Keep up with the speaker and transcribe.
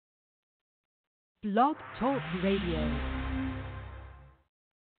Blog Talk Radio.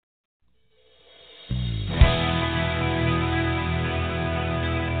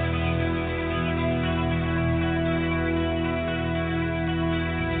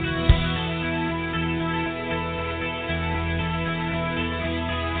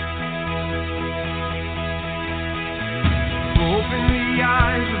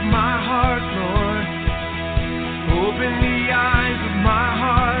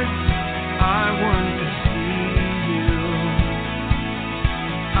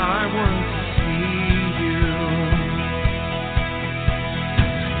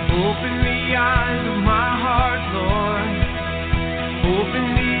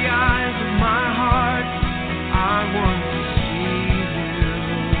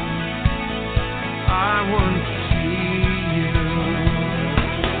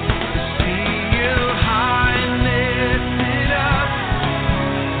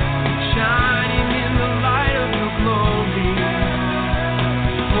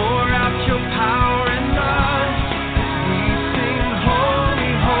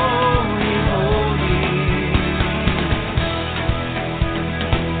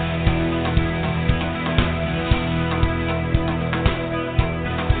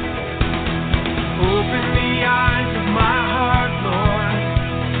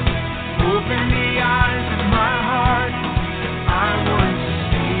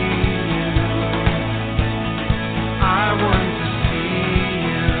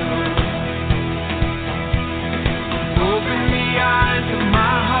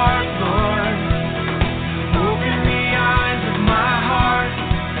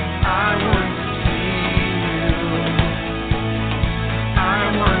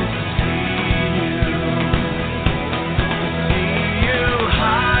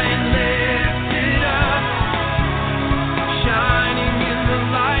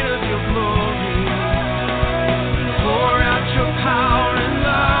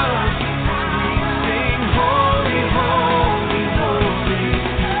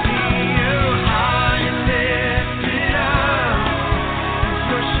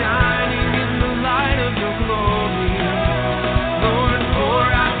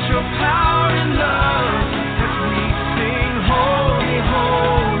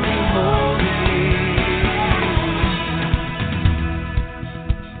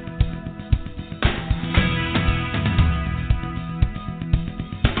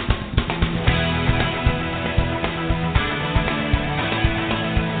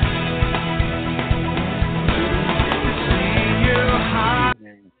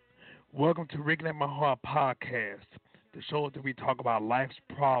 Welcome to Reconnect My Heart podcast, the show that we talk about life's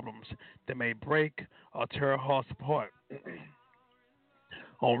problems that may break or tear our hearts apart.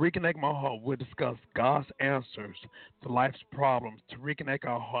 On Reconnect My Heart, we'll discuss God's answers to life's problems to reconnect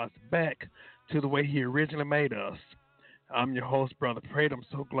our hearts back to the way He originally made us. I'm your host, Brother Prater. I'm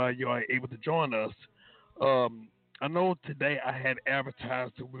so glad you are able to join us. I know today I had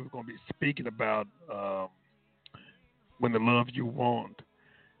advertised that we were going to be speaking about when the love you want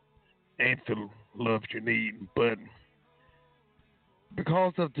ain't the love you need. But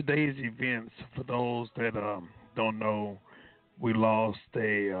because of today's events, for those that don't know, we lost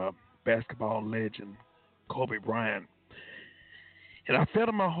a basketball legend, Kobe Bryant. And I felt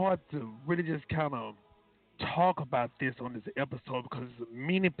in my heart to really just kind of talk about this on this episode because there's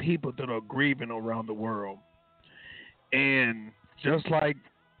many people that are grieving around the world. And just like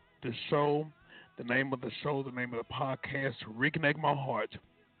the show, the name of the podcast, Reconnect My Heart.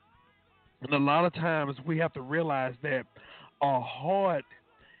 And a lot of times we have to realize that our heart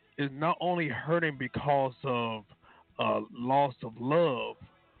is not only hurting because of loss of love,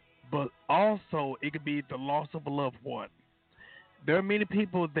 but also it could be the loss of a loved one. There are many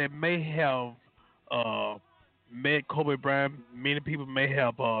people that may have met Kobe Bryant. Many people may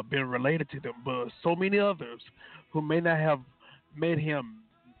have been related to them, but so many others who may not have met him.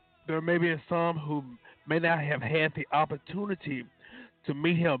 There may be some who may not have had the opportunity to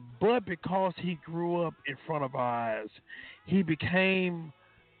meet him, but because he grew up in front of our eyes, he became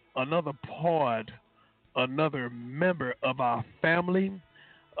another part, another member of our family.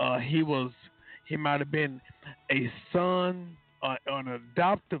 He might have been a son, an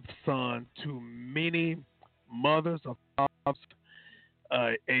adoptive son to many mothers or fathers,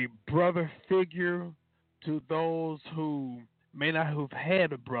 a brother figure to those who may not have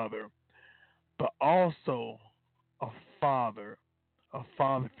had a brother, but also a father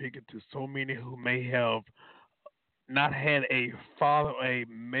figure to so many who may have not had a father or a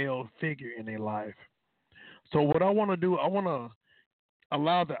male figure in their life. So what I want to do, I want to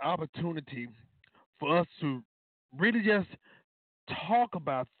allow the opportunity for us to really just talk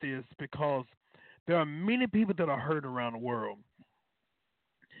about this because There are many people that are hurt around the world.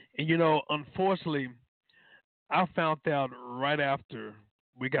 And unfortunately, I found out right after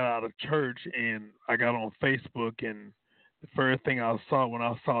we got out of church and I got on Facebook, and the first thing I saw when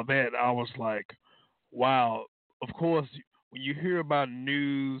I saw that, I was like, wow. Of course, when you hear about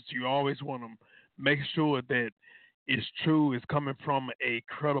news, you always want to make sure that it's true, it's coming from a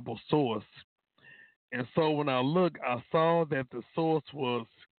credible source. And so when I looked, I saw that the source was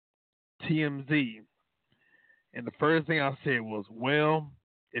TMZ. And the first thing I said was, well,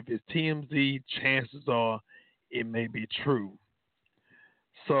 if it's TMZ, chances are it may be true.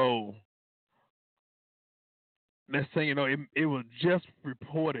 So let's say, it was just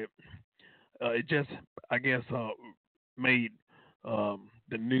reported. It just, I guess, made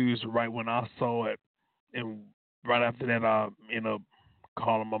the news right when I saw it. And right after that, I ended up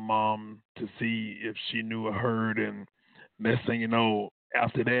calling my mom to see if she knew or heard. And next thing you know,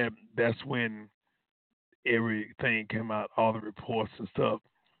 after that, that's when everything came out, all the reports and stuff.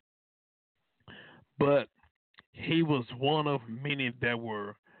 But he was one of many that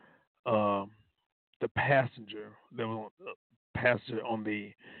were um, the passenger. There was a passenger on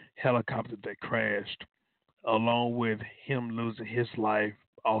the helicopter that crashed, along with him losing his life,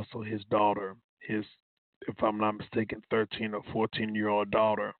 also his daughter, his, if I'm not mistaken, 13 or 14-year-old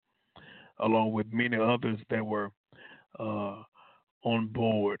daughter, along with many others that were uh, on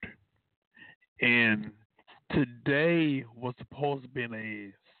board. And today was supposed to be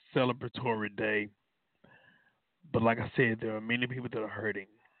a celebratory day, but like I said, there are many people that are hurting.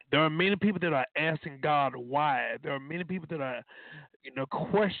 There are many people that are asking God why. There are many people that are,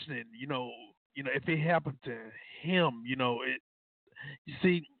 questioning, if it happened to him, you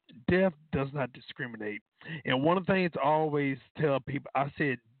see, death does not discriminate. And one of the things I always tell people, I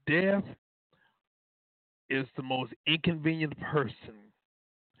said, death is the most inconvenient person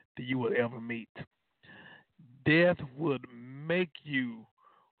that you will ever meet. Death would make you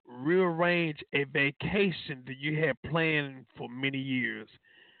rearrange a vacation that you had planned for many years.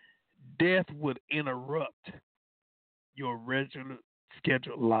 Death would interrupt your regular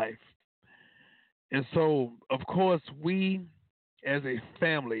scheduled life. And so, of course, we as a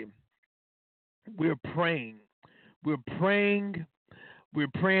family, we're praying. We're praying. We're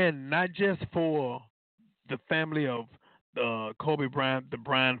praying not just for the family of the Kobe Bryant, the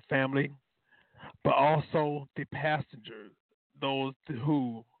Bryant family, but also the passengers, those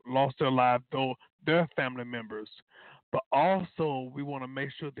who lost their lives, though their family members. But also, we want to make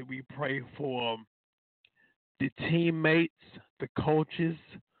sure that we pray for the teammates, the coaches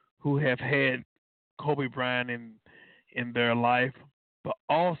who have had Kobe Bryant in their life, but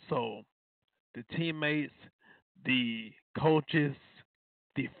also the teammates, the coaches,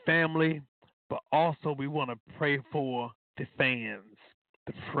 the family, but also we want to pray for the fans,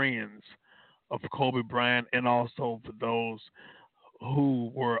 the friends of Kobe Bryant, and also for those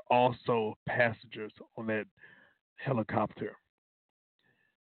who were also passengers on that helicopter.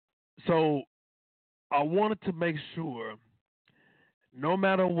 So I wanted to make sure, no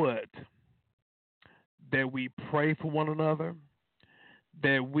matter what, that we pray for one another,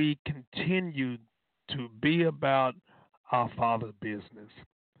 that we continue to be about our Father's business.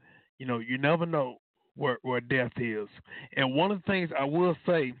 You never know where death is. And one of the things I will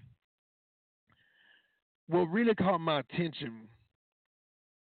say, what really caught my attention,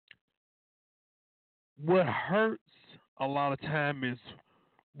 what hurts a lot of time is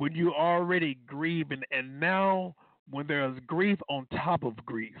when you already grieving, and now when there's grief on top of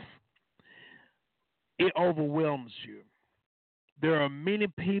grief, it overwhelms you. There are many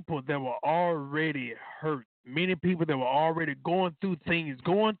people that were already hurt, many people that were already going through things,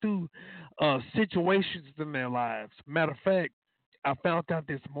 going through situations in their lives. Matter of fact, I found out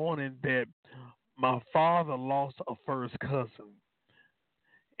this morning that my father lost a first cousin.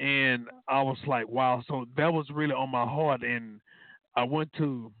 And I was like, wow. So that was really on my heart. And I went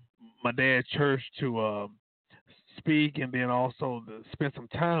to my dad's church to speak and then also to spend some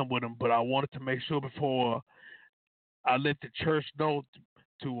time with him. But I wanted to make sure before I let the church know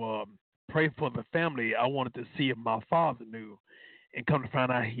to pray for the family. I wanted to see if my father knew, and come to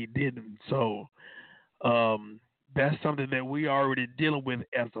find out he didn't. So that's something that we are already dealing with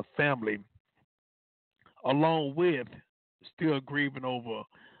as a family, along with still grieving over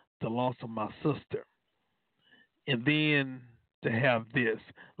the loss of my sister. And then to have this,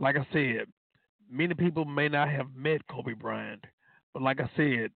 like I said, many people may not have met Kobe Bryant, but like I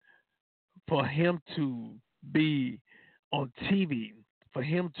said, for him to be on TV, for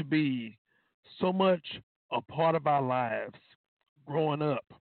him to be so much a part of our lives growing up,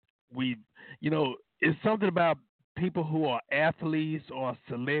 we, it's something about people who are athletes or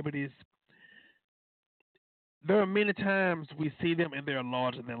celebrities. there are many times we see them and they're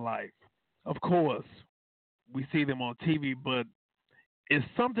larger than life. Of course, we see them on TV, but it's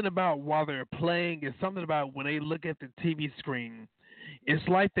something about while they're playing, it's something about when they look at the TV screen, it's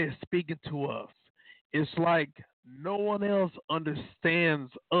like they're speaking to us. It's like no one else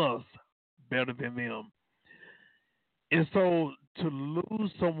understands us better than them. And so to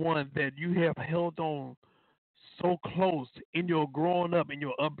lose someone that you have held on so close in your growing up, in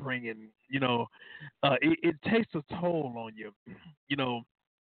your upbringing, it takes a toll on you. You know,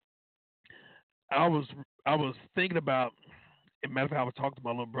 I was I was thinking about, as a matter of fact, I was talking to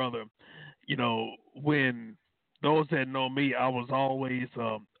my little brother. When those that know me, I was always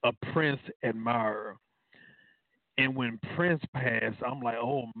a Prince admirer, and when Prince passed, I'm like,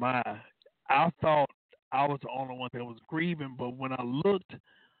 oh my! I thought I was the only one that was grieving, but when I looked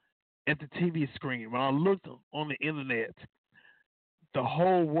at the TV screen, when I looked on the internet, the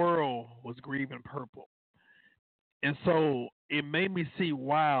whole world was grieving purple. And so it made me see,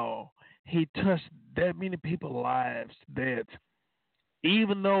 wow, he touched that many people's lives that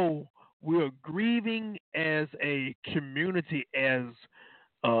even though we're grieving as a community, as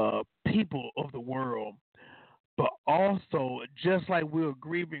people of the world, but also just like we're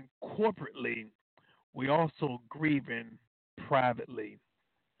grieving corporately, we also grieving privately.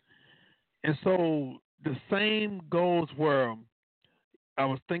 And so the same goes where I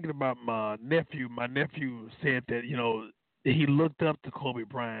was thinking about my nephew. My nephew said that, he looked up to Kobe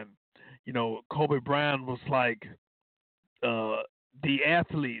Bryant. Kobe Bryant was like uh, the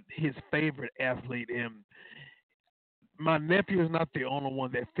athlete, his favorite athlete. And my nephew is not the only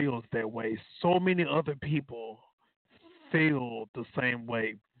one that feels that way. So many other people feel the same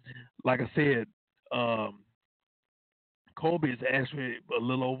way. Like I said, um, Kobe is actually a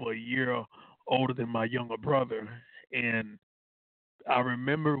little over a year older than my younger brother. And I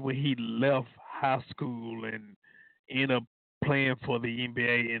remember when he left high school and ended up playing for the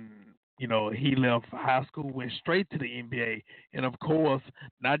NBA, and he left high school, went straight to the NBA, and of course,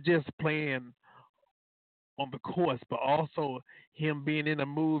 not just playing on the course, but also him being in the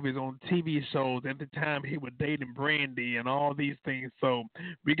movies, on TV shows. At the time, he was dating Brandy and all these things. So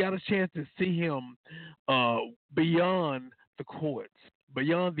we got a chance to see him uh, beyond the courts,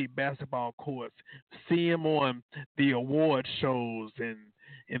 beyond the basketball courts. See him on the award shows, and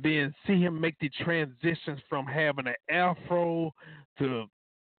then see him make the transitions from having an afro to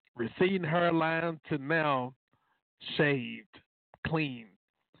receding hairline to now shaved, clean.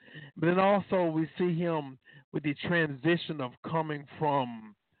 But then also we see him with the transition of coming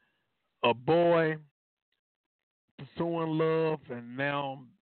from a boy pursuing love and now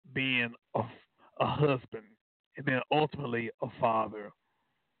being a husband and then ultimately a father.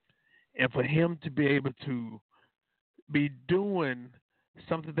 And for him to be able to be doing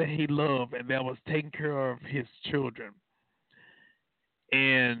something that he loved and that was taking care of his children.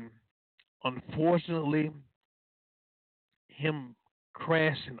 And unfortunately, him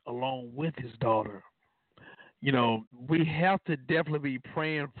crashing along with his daughter. We have to definitely be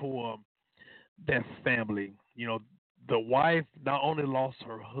praying for that family. The wife not only lost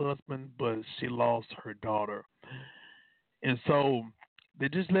her husband, but she lost her daughter. And so they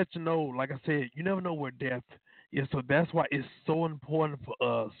just let you know, like I said, you never know where death is. So that's why it's so important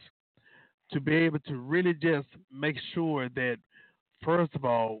for us to be able to really just make sure that, first of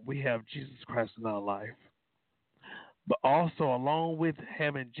all, we have Jesus Christ in our life. But also, along with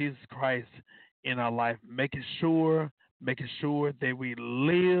having Jesus Christ in our life, making sure that we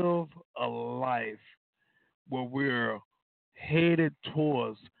live a life where we're headed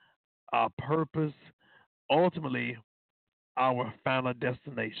towards our purpose, ultimately our final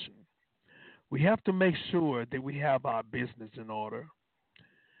destination. We have to make sure that we have our business in order.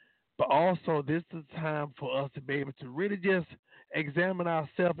 But also, this is the time for us to be able to really just examine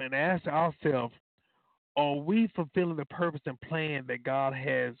ourselves and ask ourselves, are we fulfilling the purpose and plan that God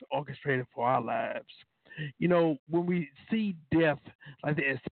has orchestrated for our lives? When we see death, like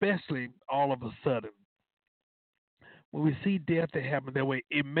that, especially all of a sudden, when we see death that happen that way,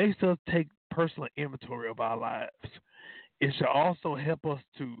 it makes us take personal inventory of our lives. It should also help us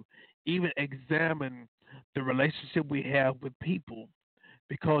to even examine the relationship we have with people,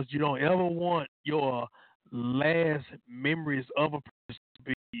 because you don't ever want your last memories of a person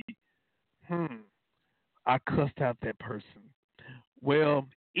to be, hmm, I cussed out that person. Well,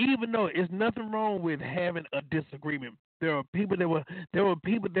 even though it's nothing wrong with having a disagreement, there were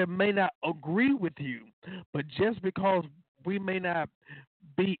people that may not agree with you, but just because we may not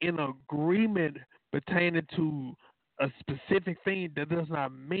be in agreement pertaining to a specific thing, that does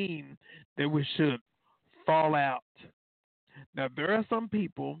not mean that we should fall out. Now, there are some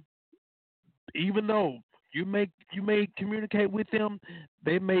people, even though You may communicate with them.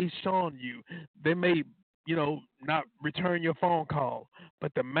 They may shun you. They may not return your phone call.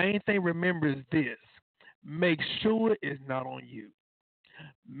 But the main thing remember is this: make sure it's not on you.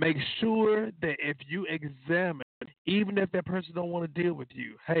 Make sure that if you examine, even if that person don't want to deal with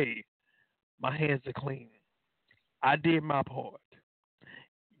you, hey, my hands are clean. I did my part.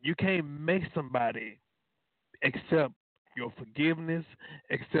 You can't make somebody accept your forgiveness,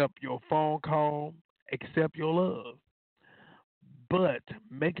 accept your phone call, accept your love. But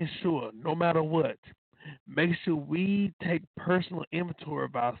making sure, no matter what, make sure we take personal inventory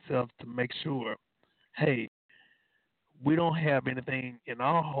of ourselves to make sure, hey, we don't have anything in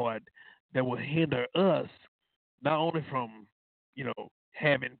our heart that will hinder us not only from,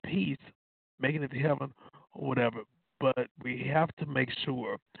 having peace, making it to heaven or whatever, but we have to make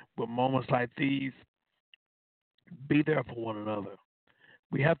sure with moments like these, be there for one another.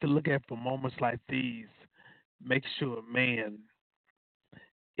 We have to look at for moments like these, make sure, man,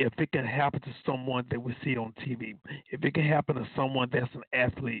 if it can happen to someone that we see on TV, if it can happen to someone that's an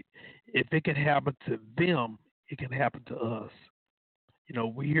athlete, if it can happen to them, it can happen to us.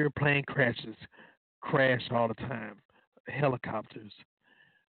 We hear plane crashes crash all the time, helicopters.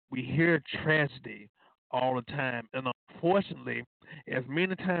 We hear tragedy all the time. And unfortunately, as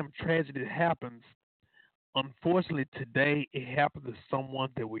many times tragedy happens, unfortunately today it happened to someone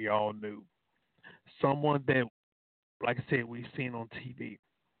that we all knew. Someone that, like I said, we've seen on TV.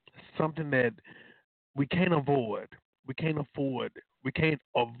 Something that we can't avoid. We can't afford. We can't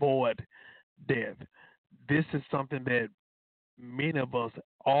avoid death. This is something that many of us,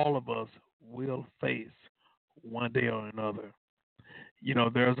 all of us, will face one day or another.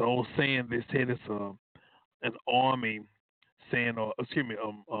 There's an old saying. They said it's an army saying, or excuse me,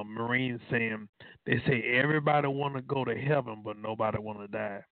 a marine saying. They say everybody want to go to heaven, but nobody want to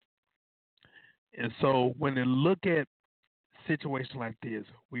die. And so when they look at situations like this,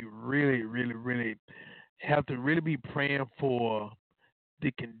 we really, really, really have to really be praying for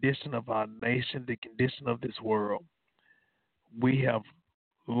the condition of our nation, the condition of this world. We have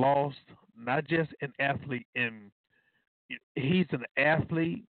lost not just an athlete in he's an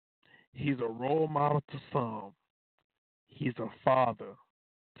athlete, he's a role model to some, he's a father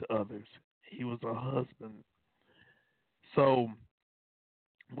to others, he was a husband. So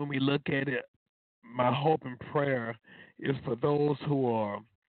when we look at it, my hope and prayer is for those who are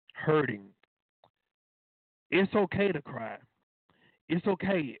hurting. It's okay to cry. It's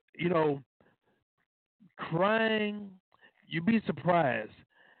okay. Crying, you'd be surprised.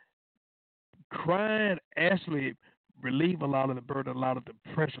 Crying actually relieve a lot of the burden, a lot of the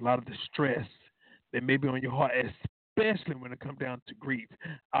pressure, a lot of the stress that may be on your heart, especially when it comes down to grief.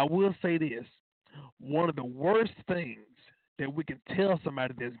 I will say this: one of the worst things that we can tell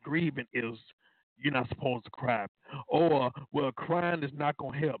somebody that's grieving is you're not supposed to cry, or well, crying is not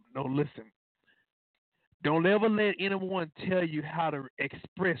going to help. No, listen. Don't ever let anyone tell you how to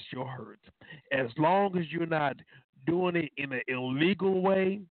express your hurt. As long as you're not doing it in an illegal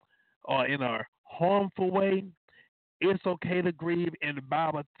way or in a harmful way, it's okay to grieve, and the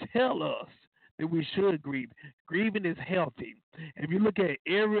Bible tells us that we should grieve. Grieving is healthy. If you look at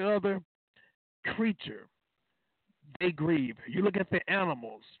every other creature, they grieve. You look at the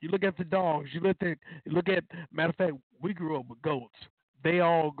animals, you look at the dogs, you look at matter of fact, we grew up with goats. They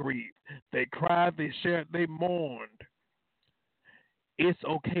all grieved. They cried, they shared, they mourned. It's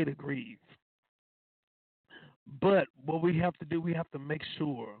okay to grieve. But what we have to do, we have to make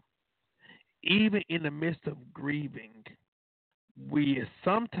sure, even in the midst of grieving, we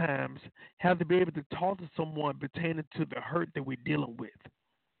sometimes have to be able to talk to someone pertaining to the hurt that we're dealing with.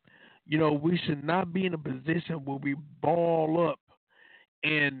 We should not be in a position where we ball up,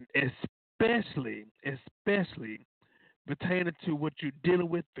 and especially pertaining to what you're dealing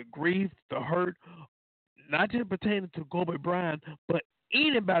with, the grief, the hurt, not just pertaining to Kobe Bryant, but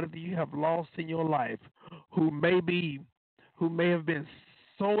anybody that you have lost in your life who may have been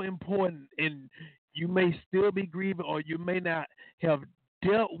so important, and you may still be grieving or you may not have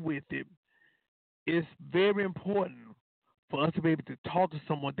dealt with it. It's very important for us to be able to talk to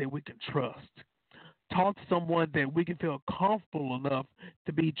someone that we can trust. Talk to someone that we can feel comfortable enough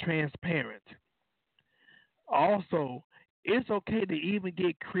to be transparent. Also, it's okay to even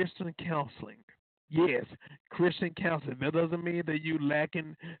get Christian counseling. Yes, Christian counseling. That doesn't mean that you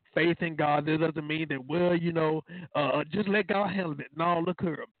lacking faith in God. That doesn't mean that, well, just let God handle it. No, look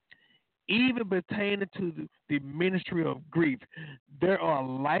here. Even pertaining to the ministry of grief, there are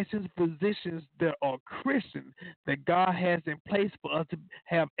licensed physicians that are Christian that God has in place for us to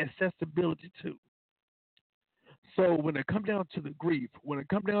have accessibility to. So when it comes down to the grief, when it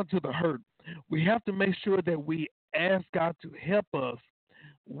comes down to the hurt, We have to make sure that we ask God to help us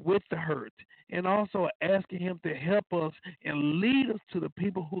with the hurt and also asking Him to help us and lead us to the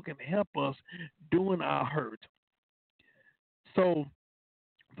people who can help us during our hurt. So,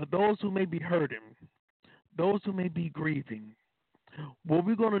 for those who may be hurting, those who may be grieving, what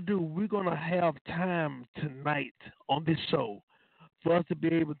we're going to do, we're going to have time tonight on this show for us to be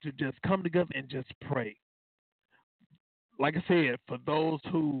able to just come together and just pray. Like I said, for those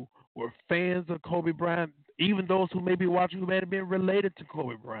who were fans of Kobe Bryant, even those who may be watching who may have been related to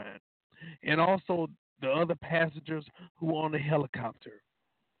Kobe Bryant, and also the other passengers who were on the helicopter.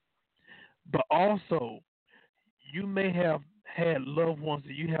 But also, you may have had loved ones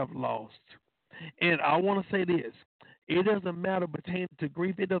that you have lost. And I want to say this, it doesn't matter pertaining to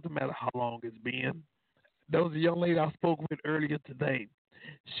grief, it doesn't matter how long it's been. There was a young lady I spoke with earlier today.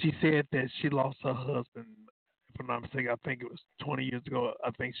 She said that she lost her husband. If I'm not mistaken, I think it was 20 years ago.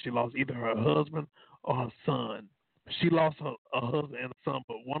 I think she lost either her husband or her son. She lost her husband and a son,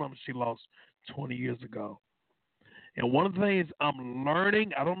 but one of them she lost 20 years ago. And one of the things I'm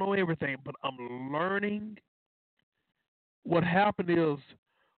learning, I don't know everything, but I'm learning what happened is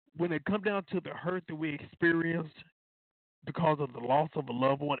when it comes down to the hurt that we experience because of the loss of a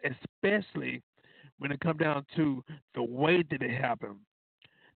loved one, especially when it comes down to the way that it happened,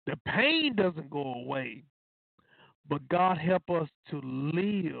 the pain doesn't go away, but God help us to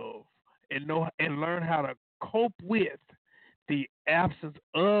live and know and learn how to cope with the absence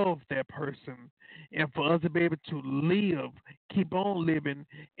of that person and for us to be able to live, keep on living,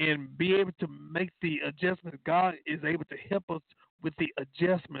 and be able to make the adjustments. God is able to help us with the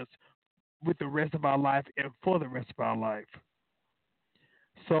adjustments with the rest of our life and for the rest of our life.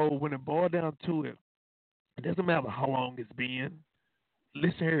 So when it boils down to it, it doesn't matter how long it's been.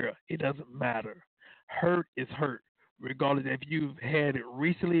 Listen here, it doesn't matter. Hurt is hurt, regardless if you've had it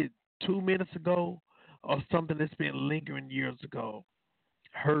recently, 2 minutes ago, or something that's been lingering years ago.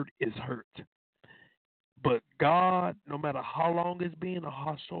 Hurt is hurt. But God, no matter how long it's been or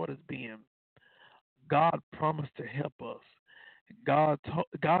how short it's been, God promised to help us. God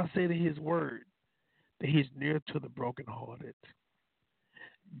said in His Word that He's near to the brokenhearted.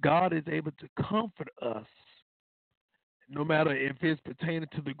 God is able to comfort us, no matter if it's pertaining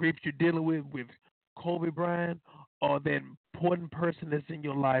to the grief you're dealing with Kobe Bryant or that important person that's in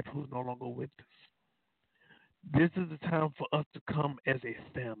your life who's no longer with us. This is the time for us to come as a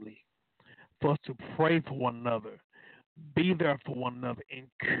family, for us to pray for one another, be there for one another,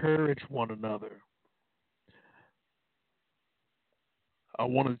 encourage one another. I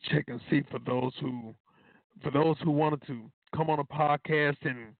wanted to check and see for those who wanted to come on a podcast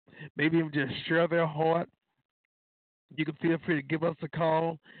and maybe even just share their heart. You can feel free to give us a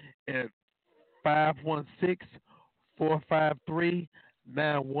call at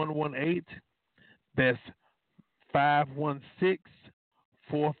 516-453-9118. That's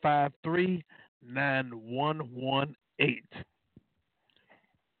 516-453-9118.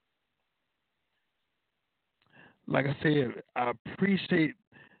 Like I said, I appreciate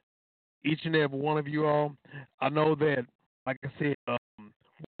each and every one of you all. I know that, like I said,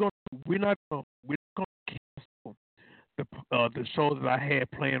 we're not going to cancel the show that I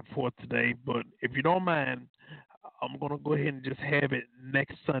had planned for today. But if you don't mind, I'm going to go ahead and just have it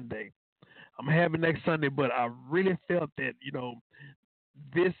next Sunday. I'm having next Sunday, but I really felt that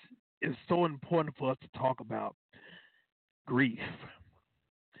this is so important for us to talk about grief.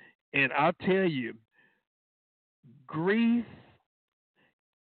 And I'll tell you, grief,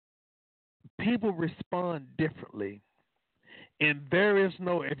 people respond differently. And there is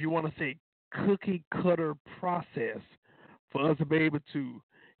no, if you want to say, cookie cutter process for us to be able to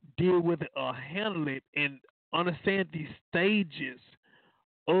deal with it or handle it and understand these stages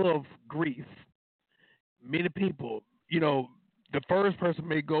of grief. Many people, the first person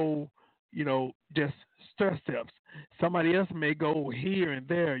may go, just stir steps. Somebody else may go here and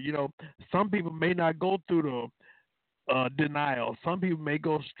there. Some people may not go through the denial. Some people may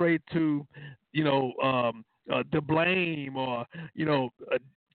go straight to, the blame or,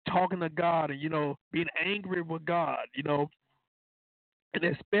 talking to God and, being angry with God, and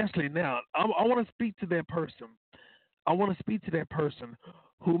especially now, I want to speak to that person. I want to speak to that person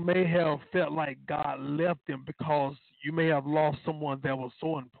who may have felt like God left them because you may have lost someone that was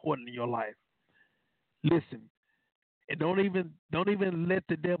so important in your life. Listen, and don't even let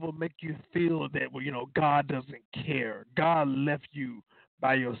the devil make you feel that God doesn't care. God left you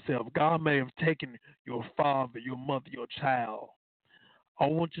by yourself. God may have taken your father, your mother, your child. I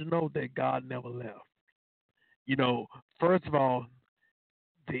want you to know that God never left. First of all,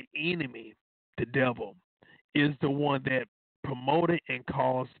 the enemy, the devil, is the one that promoted and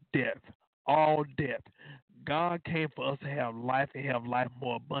caused death. all death. God came for us to have life and have life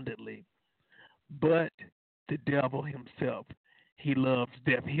more abundantly. But the devil himself, he loves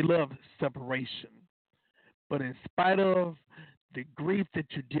death. He loves separation. But in spite of the grief that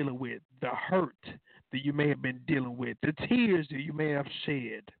you're dealing with, the hurt that you may have been dealing with, the tears that you may have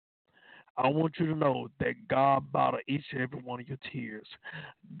shed, I want you to know that God bottled each and every one of your tears.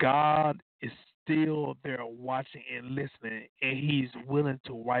 God is still there watching and listening, and He's willing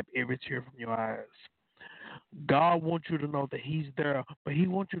to wipe every tear from your eyes. God wants you to know that He's there, but He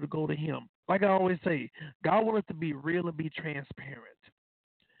wants you to go to Him. Like I always say, God wants us to be real and be transparent.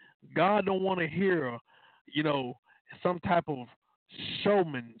 God don't want to hear, you know, some type of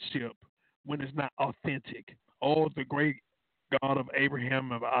showmanship when it's not authentic. Oh, the great God of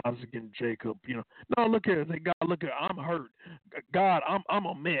Abraham, of Isaac, and Jacob. No, look here. Say, God, look here. I'm hurt. God, I'm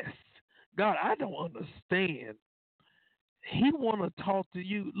a mess. God, I don't understand. He want to talk to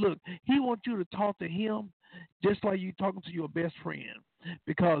you. Look, He wants you to talk to Him just like you talking to your best friend,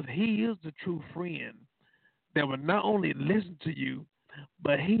 because He is the true friend that will not only listen to you,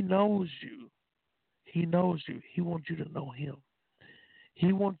 but He knows you. He knows you. He wants you to know Him.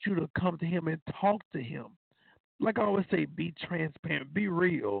 He wants you to come to Him and talk to Him. Like I always say, be transparent, be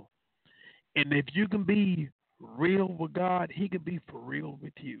real. And if you can be real with God, He can be for real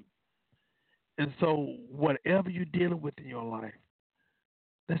with you. And so, whatever you're dealing with in your life,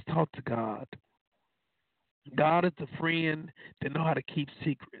 let's talk to God. God is the friend that know how to keep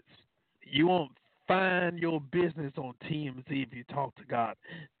secrets. You won't find your business on TMZ if you talk to God.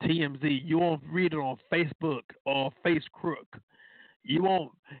 TMZ, you won't read it on Facebook or Facebook. You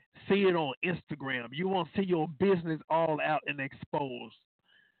won't see it on Instagram. You won't see your business all out and exposed.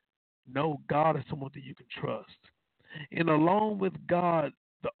 No, God is someone that you can trust. And along with God,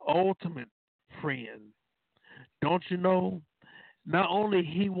 the ultimate friend, don't you know? Not only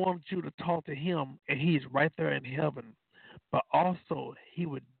He wants you to talk to Him and He's right there in heaven, but also He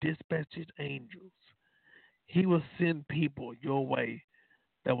would dispatch His angels. He will send people your way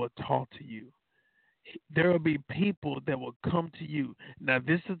that will talk to you. There will be people that will come to you. Now,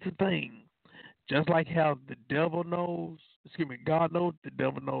 this is the thing. Just like how the devil knows, God knows, the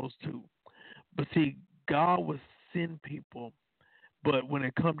devil knows too. But see, God will send people. But when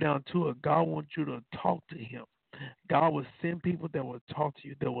it comes down to it, God wants you to talk to Him. God will send people that will talk to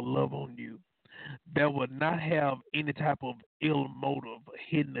you, that will love on you, that will not have any type of ill motive,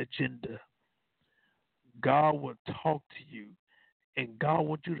 hidden agenda. God will talk to you, and God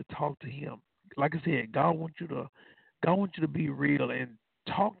wants you to talk to Him. Like I said, God wants you to be real and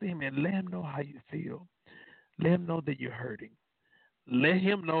talk to Him and let Him know how you feel. Let Him know that you're hurting. Let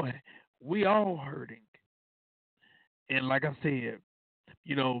Him know we all hurting. And like I said,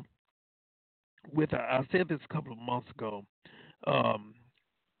 you know, I said this a couple of months ago. Um,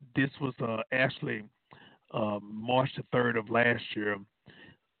 this was actually March the 3rd of last year.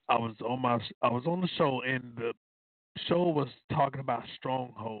 I was on the show, and the show was talking about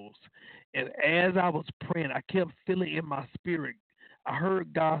strongholds. And as I was praying, I kept feeling in my spirit. I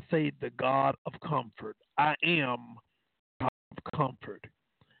heard God say, "The God of comfort. I am God of comfort."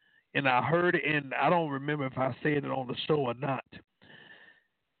 And I heard it, and I don't remember if I said it on the show or not.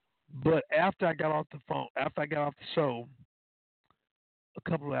 But after I got off the phone, after I got off the show, a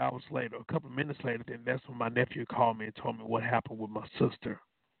couple of hours later, a couple of minutes later, then that's when my nephew called me and told me what happened with my sister.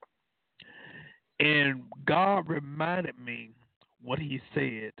 And God reminded me what He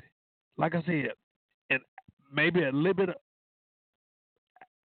said. Like I said, and maybe little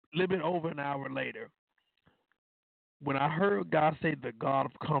bit over an hour later, when I heard God say, "The God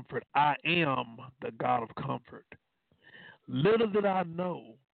of comfort," I am the God of comfort. Little did I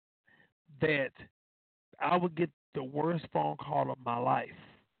know that I would get the worst phone call of my life.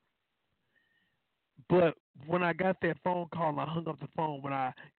 But when I got that phone call and I hung up the phone, when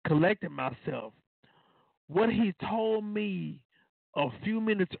I collected myself, what He told me a few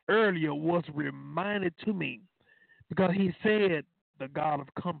minutes earlier was reminded to me, because He said, "The God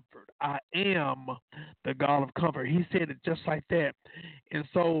of comfort. I am the God of comfort." He said it just like that. And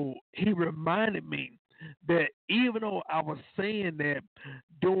so He reminded me that even though I was saying that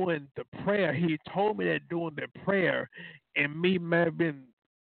during the prayer, He told me that during the prayer, and me may have been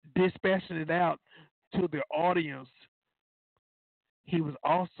dispatching it out to the audience, He was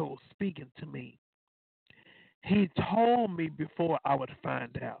also speaking to me. He told me before I would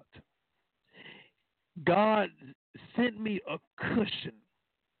find out. God sent me a cushion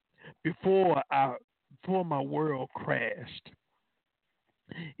before my world crashed.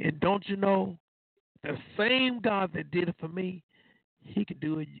 And don't you know, the same God that did it for me, He can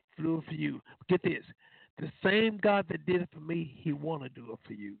do it for you. Get this. The same God that did it for me, He want to do it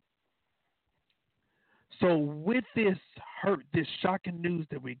for you. So with this hurt, this shocking news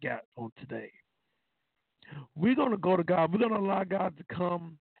that we got on today, we're going to go to God. We're going to allow God to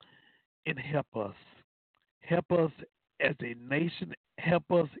come and help us. Help us as a nation.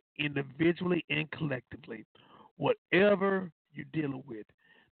 Help us individually and collectively. Whatever you're dealing with.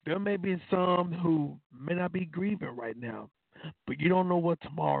 There may be some who may not be grieving right now, but you don't know what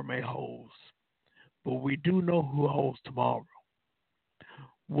tomorrow may hold. But we do know who holds tomorrow.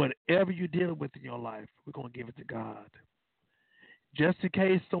 Whatever you're dealing with in your life, we're going to give it to God. Just in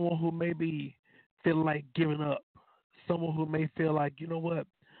case someone who may be feeling like giving up, someone who may feel like, you know what,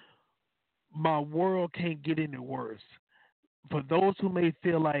 my world can't get any worse. For those who may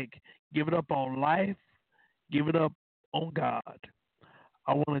feel like giving up on life, give it up on God.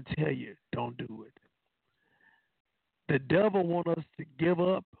 I want to tell you, don't do it. The devil wants us to give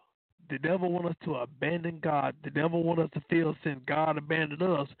up. The devil wants us to abandon God. The devil wants us to feel since God abandoned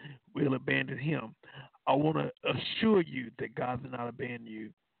us, we'll abandon him. I want to assure you that God did not abandon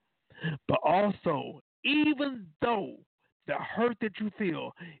you. But also, even though the hurt that you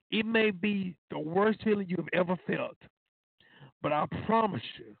feel, it may be the worst feeling you've ever felt. But I promise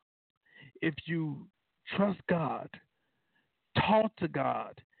you, if you trust God, talk to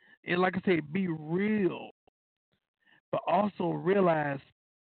God, and like I said, be real, but also realize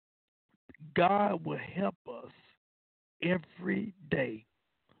God will help us every day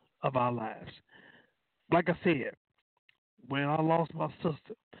of our lives. Like I said, when I lost my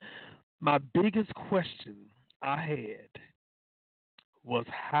sister, my biggest question I had was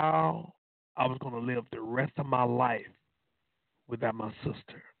how I was going to live the rest of my life without my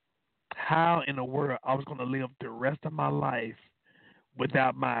sister. How in the world I was going to live the rest of my life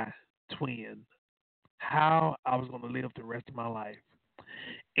without my twin. How I was going to live the rest of my life.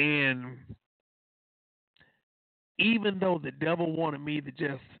 And even though the devil wanted me to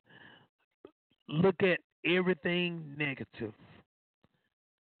just look at everything negative,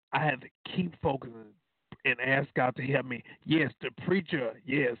 I had to keep focusing and ask God to help me. Yes, the preacher,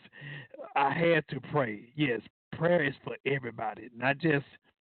 yes, I had to pray. Yes, prayer is for everybody, not just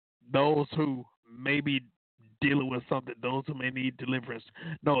those who may be dealing with something, those who may need deliverance.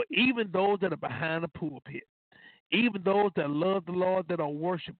 No, even those that are behind the pulpit, even those that love the Lord, that are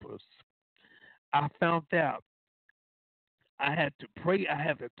worshipers. I found out I had to pray. I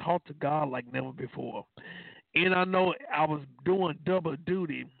had to talk to God like never before. And I know I was doing double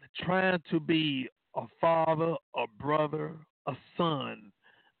duty, trying to be a father, a brother, a son,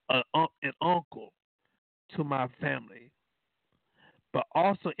 an uncle to my family. But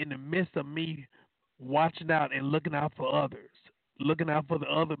also in the midst of me watching out and looking out for others, looking out for the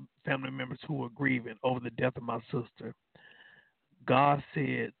other family members who were grieving over the death of my sister, God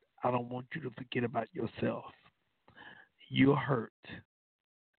said, I don't want you to forget about yourself. You're hurt.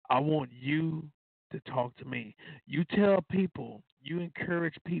 I want you to talk to me. You tell people, you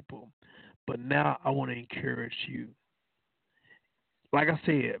encourage people, but now I want to encourage you. Like I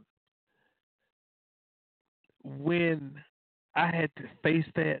said, when I had to face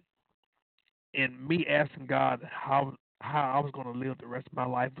that and me asking God how I was going to live the rest of my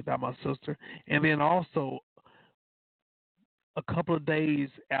life without my sister, and then also a couple of days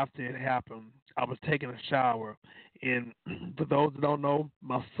after it happened, I was taking a shower, and for those that don't know,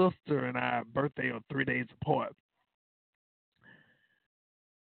 my sister and I birthday are 3 days apart.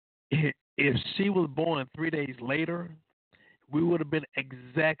 If she was born 3 days later, we would have been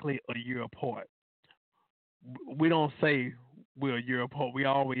exactly a year apart. We don't say we're a year apart. We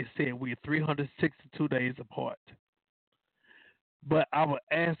always say we're 362 days apart. But I was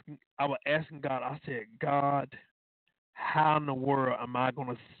asking God. I said, God, how in the world am I going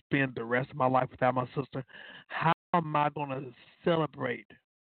to spend the rest of my life without my sister? How am I going to celebrate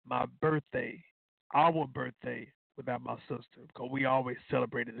my birthday, our birthday, without my sister? Because we always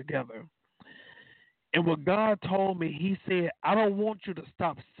celebrate it together. And what God told me, He said, I don't want you to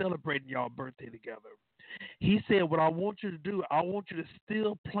stop celebrating your birthday together. He said, what I want you to do, I want you to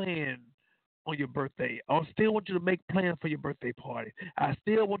still plan on your birthday. I still want you to make plans for your birthday party. I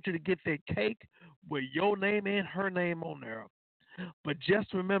still want you to get that cake with your name and her name on there. But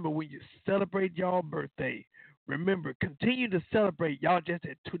just remember, when you celebrate your birthday, remember, continue to celebrate y'all just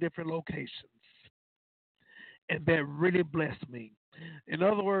at two different locations. And that really blessed me. In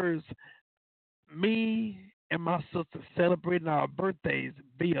other words, me and my sister celebrating our birthdays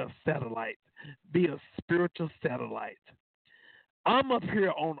via satellite, via spiritual satellite. I'm up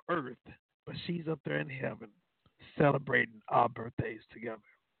here on earth, but she's up there in heaven celebrating our birthdays together.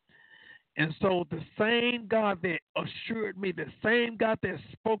 And so the same God that assured me, the same God that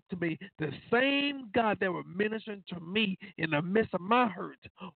spoke to me, the same God that was ministering to me in the midst of my hurt,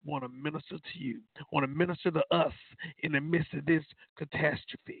 want to minister to you, want to minister to us in the midst of this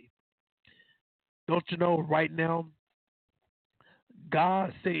catastrophe. Don't you know right now,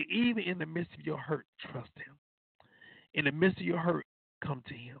 God said, even in the midst of your hurt, trust Him. In the midst of your hurt, come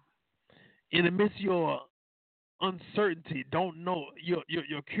to Him. In the midst of your uncertainty, don't know,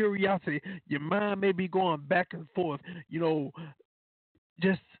 your curiosity, your mind may be going back and forth, you know,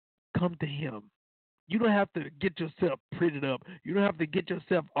 just come to Him. You don't have to get yourself prettied up. You don't have to get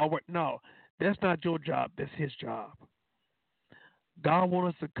yourself all right. No, that's not your job. That's His job. God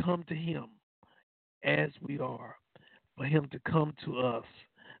wants us to come to Him as we are, for Him to come to us,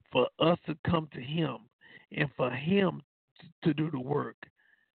 for us to come to Him, and for Him to do the work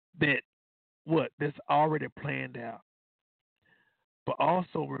that that's already planned out. But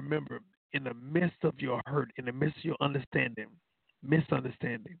also remember, in the midst of your hurt, in the midst of your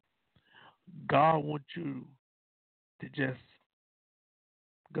misunderstanding, God wants you to just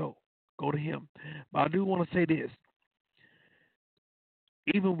go. Go to Him. But I do want to say this,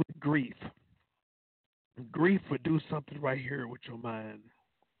 even with grief will do something right here with your mind.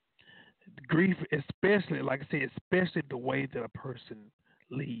 Grief, especially, like I say, especially the way that a person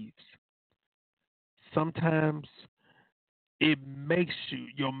leaves. Sometimes it makes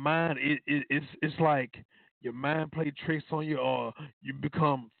your mind, it's like your mind play tricks on you, or you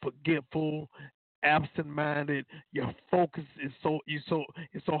become forgetful, absent minded. Your focus is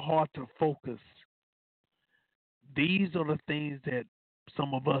it's so hard to focus. These are the things that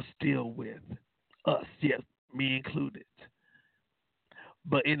some of us deal with. Us, yes, me included.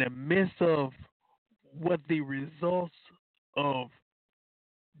 But in the midst of what the results of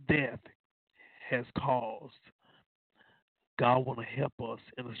death has caused, God want to help us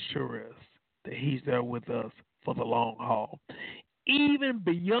and assure us that He's there with us for the long haul. Even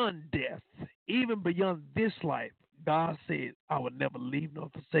beyond death, even beyond this life, God said, I will never leave nor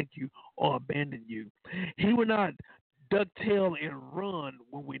forsake you or abandon you. He will not ducktail and run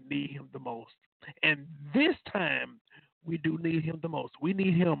when we need Him the most. And this time, we do need Him the most. We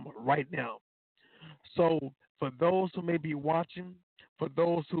need Him right now. So, for those who may be watching, for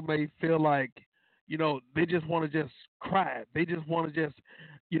those who may feel like, they just want to just cry, they just want to just,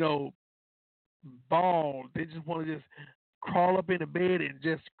 you know, bawl, they just want to just crawl up in the bed and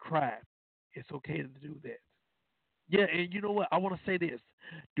just cry. It's okay to do that. Yeah, and you know what? I want to say this.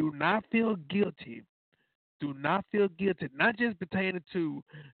 Do not feel guilty. Do not feel guilty, not just pertaining to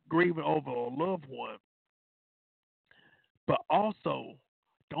grieving over a loved one, but also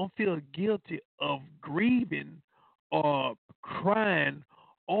don't feel guilty of grieving or crying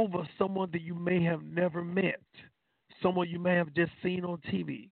over someone that you may have never met, someone you may have just seen on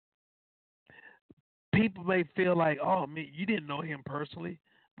TV. People may feel like, oh man, you didn't know him personally.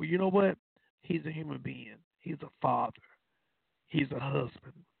 But you know what? He's a human being. He's a father. He's a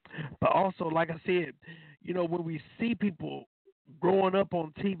husband. But also, like I said, when we see people growing up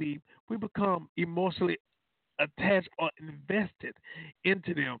on TV, we become emotionally attached or invested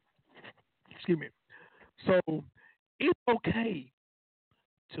into them. Excuse me. So it's okay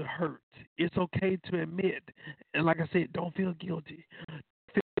to hurt. It's okay to admit. And like I said, don't feel guilty.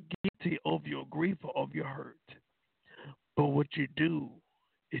 Feel guilty of your grief or of your hurt. But what you do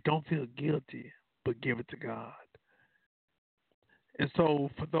is don't feel guilty, but give it to God. And so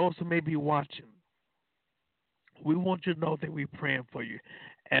for those who may be watching, we want you to know that we're praying for you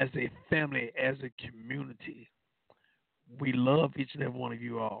as a family, as a community. We love each and every one of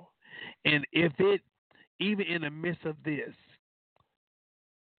you all. And if it, even in the midst of this,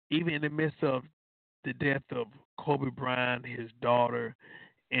 even in the midst of the death of Kobe Bryant, his daughter,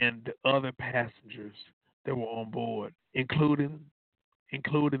 and the other passengers that were on board, including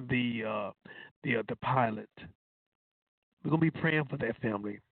the pilot, we're gonna be praying for that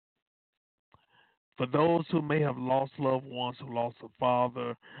family. For those who may have lost loved ones, who lost a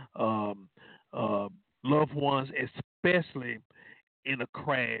father, um, uh, loved ones, especially in a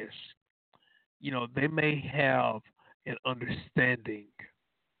crash, they may have an understanding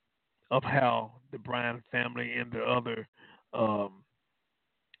of how the Bryan family and the other um,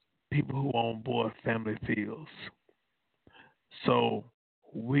 people who are on board family feels. So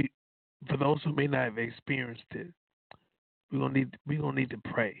we, for those who may not have experienced it, we're gonna need to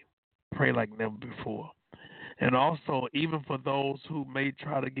pray like never before. And also, even for those who may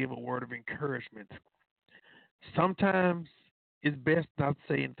try to give a word of encouragement, sometimes it's best not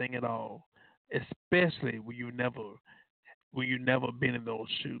to say anything at all, especially when you never been in those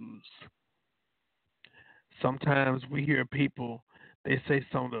shoes. Sometimes we hear people They say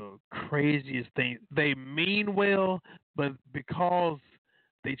some of the craziest things. They mean well, but because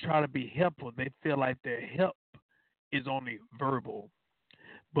they try to be helpful, they feel like their help is only verbal.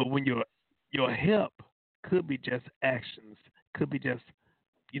 But when your help could be just actions, could be just,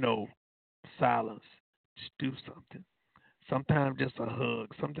 you know, silence. Just do something. Sometimes just a hug.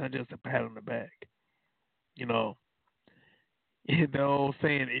 Sometimes just a pat on the back. You know, the old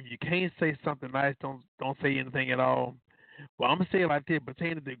saying, if you can't say something nice, don't say anything at all. Well, I'm gonna say it like this,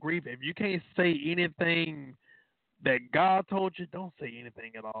 pertaining to grief. If you can't say anything that God told you, don't say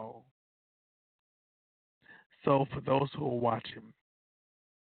anything at all. So for those who are watching,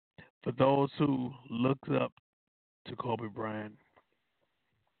 for those who looked up to Kobe Bryant,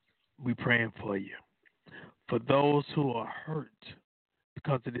 we praying for you. For those who are hurt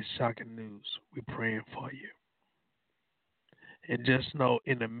because of this shocking news, we praying for you. And just know,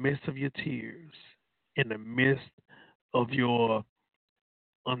 in the midst of your tears, in the midst of your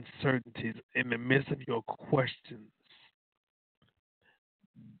uncertainties, in the midst of your questions,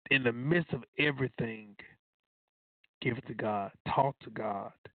 in the midst of everything, give it to God. Talk to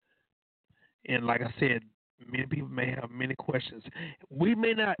God. And like I said, many people may have many questions. We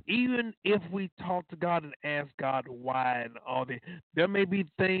may not, even if we talk to God and ask God why and all that, there may be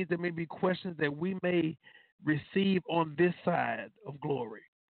things, there may be questions that we may receive on this side of glory.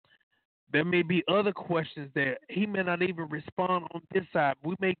 There may be other questions that He may not even respond on this side.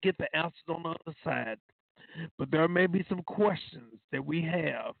 We may get the answers on the other side. But there may be some questions that we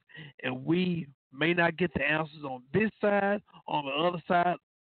have, and we may not get the answers on this side, on the other side,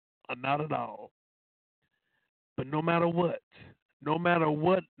 or not at all. But no matter what, no matter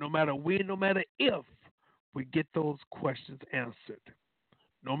when, no matter if we get those questions answered,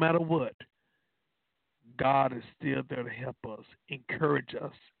 no matter what, God is still there to help us, encourage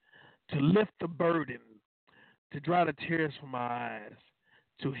us, to lift the burden, to dry the tears from our eyes,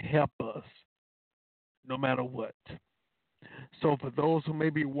 to help us, no matter what. So, for those who may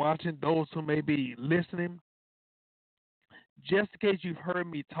be watching, those who may be listening, just in case you've heard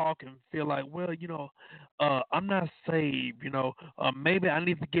me talk and feel like, well, I'm not saved, maybe I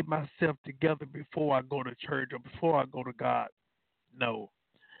need to get myself together before I go to church or before I go to God. No.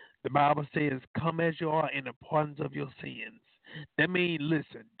 The Bible says, come as you are in the pardons of your sins. That means,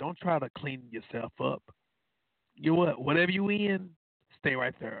 listen, don't try to clean yourself up. You know what? Whatever you in, stay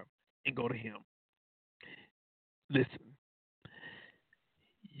right there and go to Him. Listen,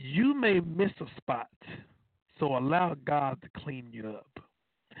 you may miss a spot, so allow God to clean you up.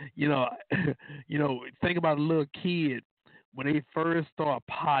 You know, think about a little kid when they first start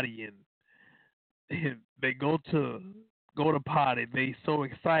pottying. They go to potty. They so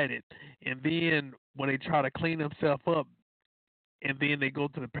excited, and then when they try to clean themselves up, and then they go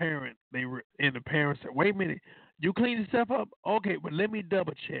to the parent, and the parent say, "Wait a minute, you clean yourself up? Okay, but let me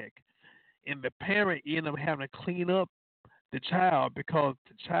double check." And the parent end up having to clean up the child because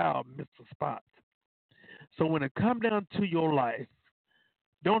the child missed a spot. So when it comes down to your life,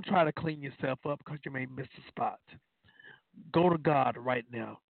 don't try to clean yourself up because you may miss a spot. Go to God right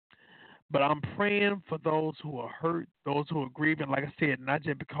now. But I'm praying for those who are hurt, those who are grieving, like I said, not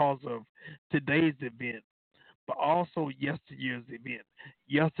just because of today's event, but also yesterday's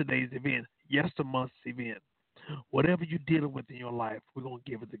event, yestermonth's event. Whatever you're dealing with in your life, we're going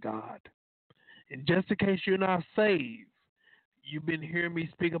to give it to God. And just in case you're not saved, you've been hearing me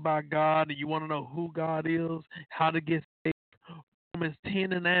speak about God and you want to know who God is, how to get saved. Romans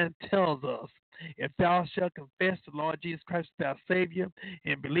 10 and 9 tells us, if thou shalt confess the Lord Jesus Christ as thy Savior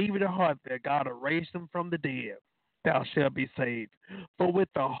and believe in the heart that God will raise him from the dead, thou shalt be saved. For with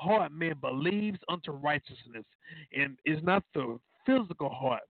the heart man believes unto righteousness, and it's not the physical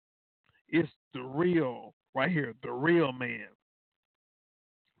heart, it's the real, right here, the real man.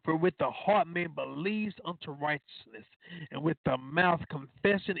 For with the heart man believes unto righteousness, and with the mouth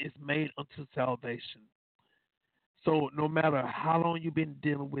confession is made unto salvation. So no matter how long you've been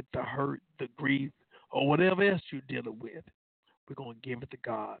dealing with the hurt, the grief, or whatever else you're dealing with, we're going to give it to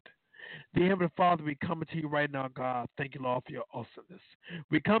God. Dear Heavenly Father, we coming to you right now, God. Thank you, Lord, for your awesomeness.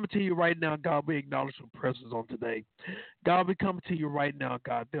 We coming to you right now, God. We acknowledge your presence on today. God, we coming to you right now,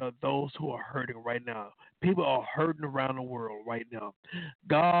 God. There are those who are hurting right now. People are hurting around the world right now.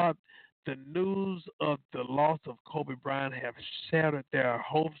 God, the news of the loss of Kobe Bryant have shattered their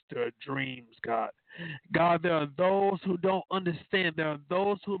hopes, their dreams, God. God, there are those who don't understand. There are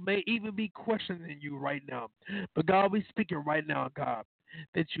those who may even be questioning you right now. But God, we speaking right now, God,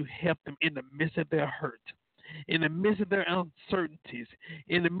 that you help them in the midst of their hurt, in the midst of their uncertainties,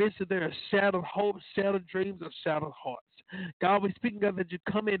 in the midst of their shattered hopes, shattered dreams, or shattered hearts. God, we speaking, God, that you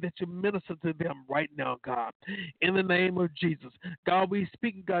come in, that you minister to them right now, God, in the name of Jesus. God, we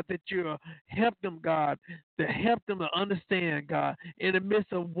speaking, God, that you help them, God, to help them to understand, God, in the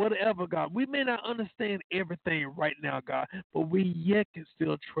midst of whatever, God. We may not understand everything right now, God, but we yet can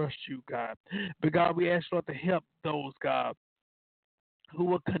still trust you, God. But God, we ask, Lord, to help those, God, who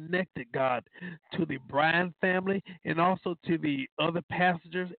were connected, God, to the Bryant family and also to the other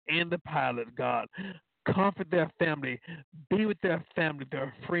passengers and the pilot, God. Comfort their family, be with their family,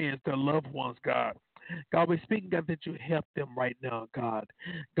 their friends, their loved ones, God. God, we're speaking, God, that you help them right now, God.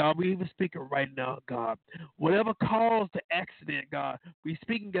 God, we even speaking right now, God. Whatever caused the accident, God, we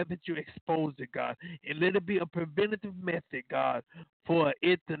speaking, God, that you expose it, God, and let it be a preventative method, God, for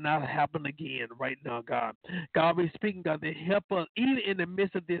it to not happen again right now, God. God, we speaking, God, that help us even in the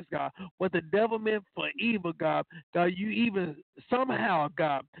midst of this, God. What the devil meant for evil, God, God, you even somehow,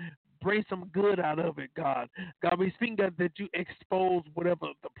 God, bring some good out of it, God. God, we speak, God, that you expose whatever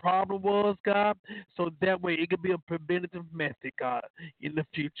the problem was, God, so that way it could be a preventative method, God, in the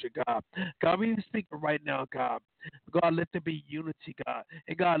future, God. God, we speak right now, God. God, let there be unity, God.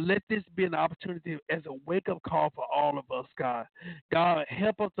 And God, let this be an opportunity as a wake up call for all of us, God. God,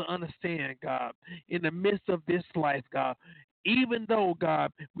 help us to understand, God, in the midst of this life, God, even though,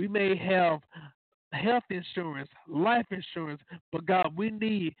 God, we may have health insurance, life insurance, but God, we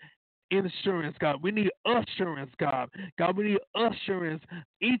need insurance, God. We need assurance, God. God, we need assurance,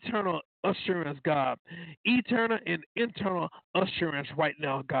 eternal assurance, God. Eternal and internal assurance right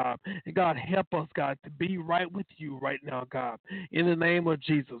now, God. And God, help us, God, to be right with you right now, God. In the name of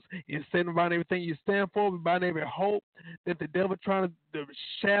Jesus. And stand by everything you stand for. We bind every hope that the devil trying to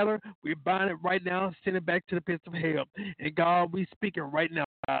shatter. We bind it right now and send it back to the pits of hell. And God, we speaking right now,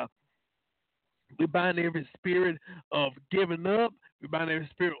 God. We bind every spirit of giving up. We bind every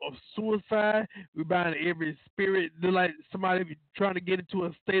spirit of suicide. We bind every spirit like somebody trying to get into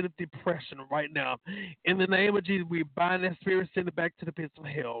a state of depression right now. In the name of Jesus, we bind that spirit, send it back to the pits of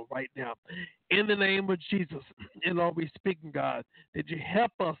hell right now. In the name of Jesus, and Lord, we speaking, God, that you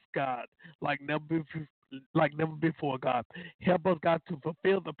help us, God, like never before, God. Help us, God, to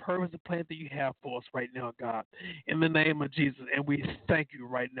fulfill the purpose and plan that you have for us right now, God. In the name of Jesus, and we thank you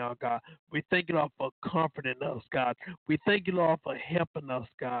right now, God. We thank you, Lord, for comforting us, God. We thank you, Lord, for helping us,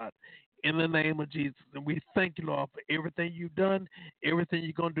 God. In the name of Jesus, and we thank you, Lord, for everything you've done, everything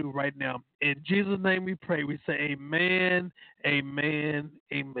you're going to do right now. In Jesus' name we pray. We say amen, amen,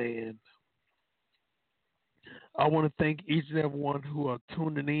 amen. I want to thank each and every one who are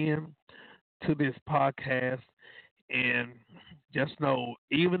tuning in to this podcast. And just know,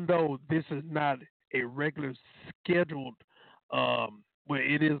 even though this is not a regular scheduled, well,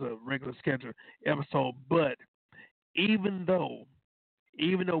 it is a regular scheduled episode, but even though,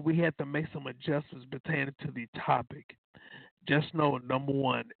 even though we had to make some adjustments pertaining to the topic, just know, number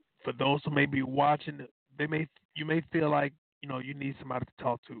one, for those who may be watching, you may feel like you need somebody to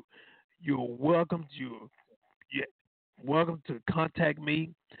talk to. You're welcome. You're welcome to contact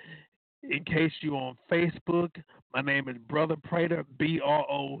me. In case you're on Facebook, my name is Brother Prater,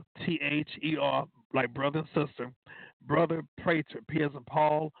 Brother, like brother and sister. Brother Prater, P as in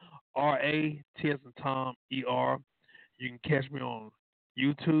Paul, R-A, T as in Tom, E-R. You can catch me on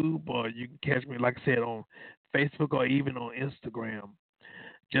YouTube, or you can catch me, like I said, on Facebook or even on Instagram.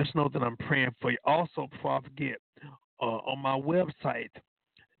 Just know that I'm praying for you. Also, before I forget, on my website,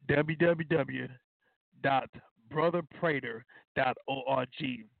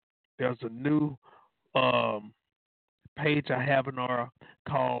 www.brotherprater.org. There's a new page I have in our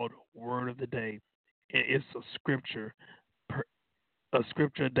called Word of the Day. It's a scripture, a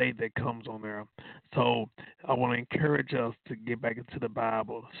scripture a day that comes on there. So I want to encourage us to get back into the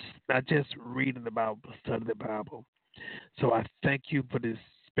Bible, not just reading the Bible, but study the Bible. So I thank you for this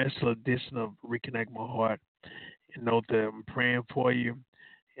special edition of Reconnect My Heart, and know that I'm praying for you,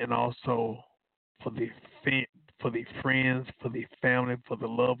 and also for the for the friends, for the family, for the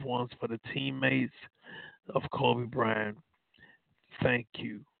loved ones, for the teammates of Kobe Bryant. Thank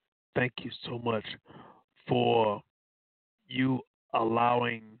you. Thank you so much for you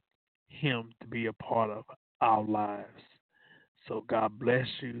allowing him to be a part of our lives. So God bless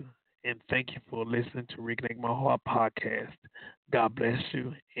you, and thank you for listening to Reconnect My Heart podcast. God bless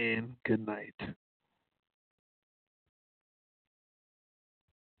you, and good night.